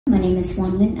My name is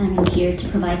Swanman and I'm here to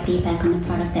provide feedback on the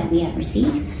product that we have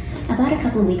received. About a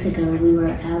couple of weeks ago, we were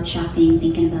out shopping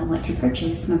thinking about what to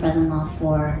purchase my brother-in-law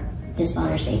for his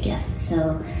Father's Day gift.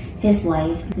 So his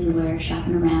wife, we were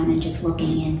shopping around and just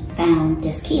looking and found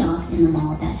this kiosk in the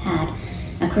mall that had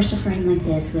a crystal frame like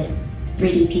this with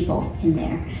 3D people in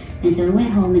there. And so we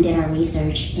went home and did our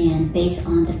research, and based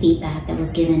on the feedback that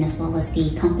was given as well as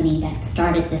the company that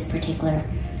started this particular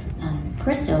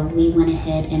crystal, we went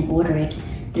ahead and ordered it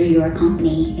through your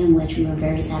company, in which we were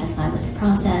very satisfied with the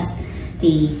process.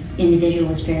 The individual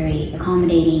was very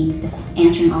accommodating,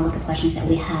 answering all of the questions that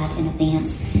we had in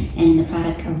advance, and the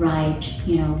product arrived,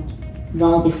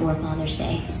 well before Father's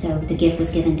Day. So the gift was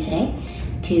given today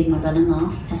to my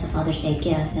brother-in-law as a Father's Day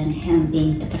gift, and him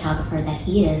being the photographer that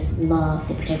he is, loved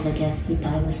the particular gift. He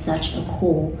thought it was such a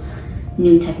cool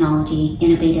new technology,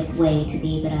 innovative way to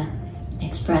be able to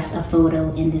express a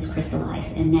photo in this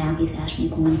crystallized, and now he's actually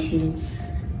going to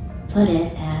put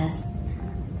it as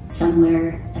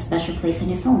somewhere, a special place in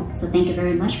his home. So thank you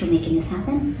very much for making this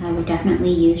happen. I will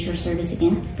definitely use your service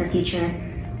again for future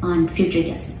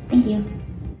gifts. Thank you.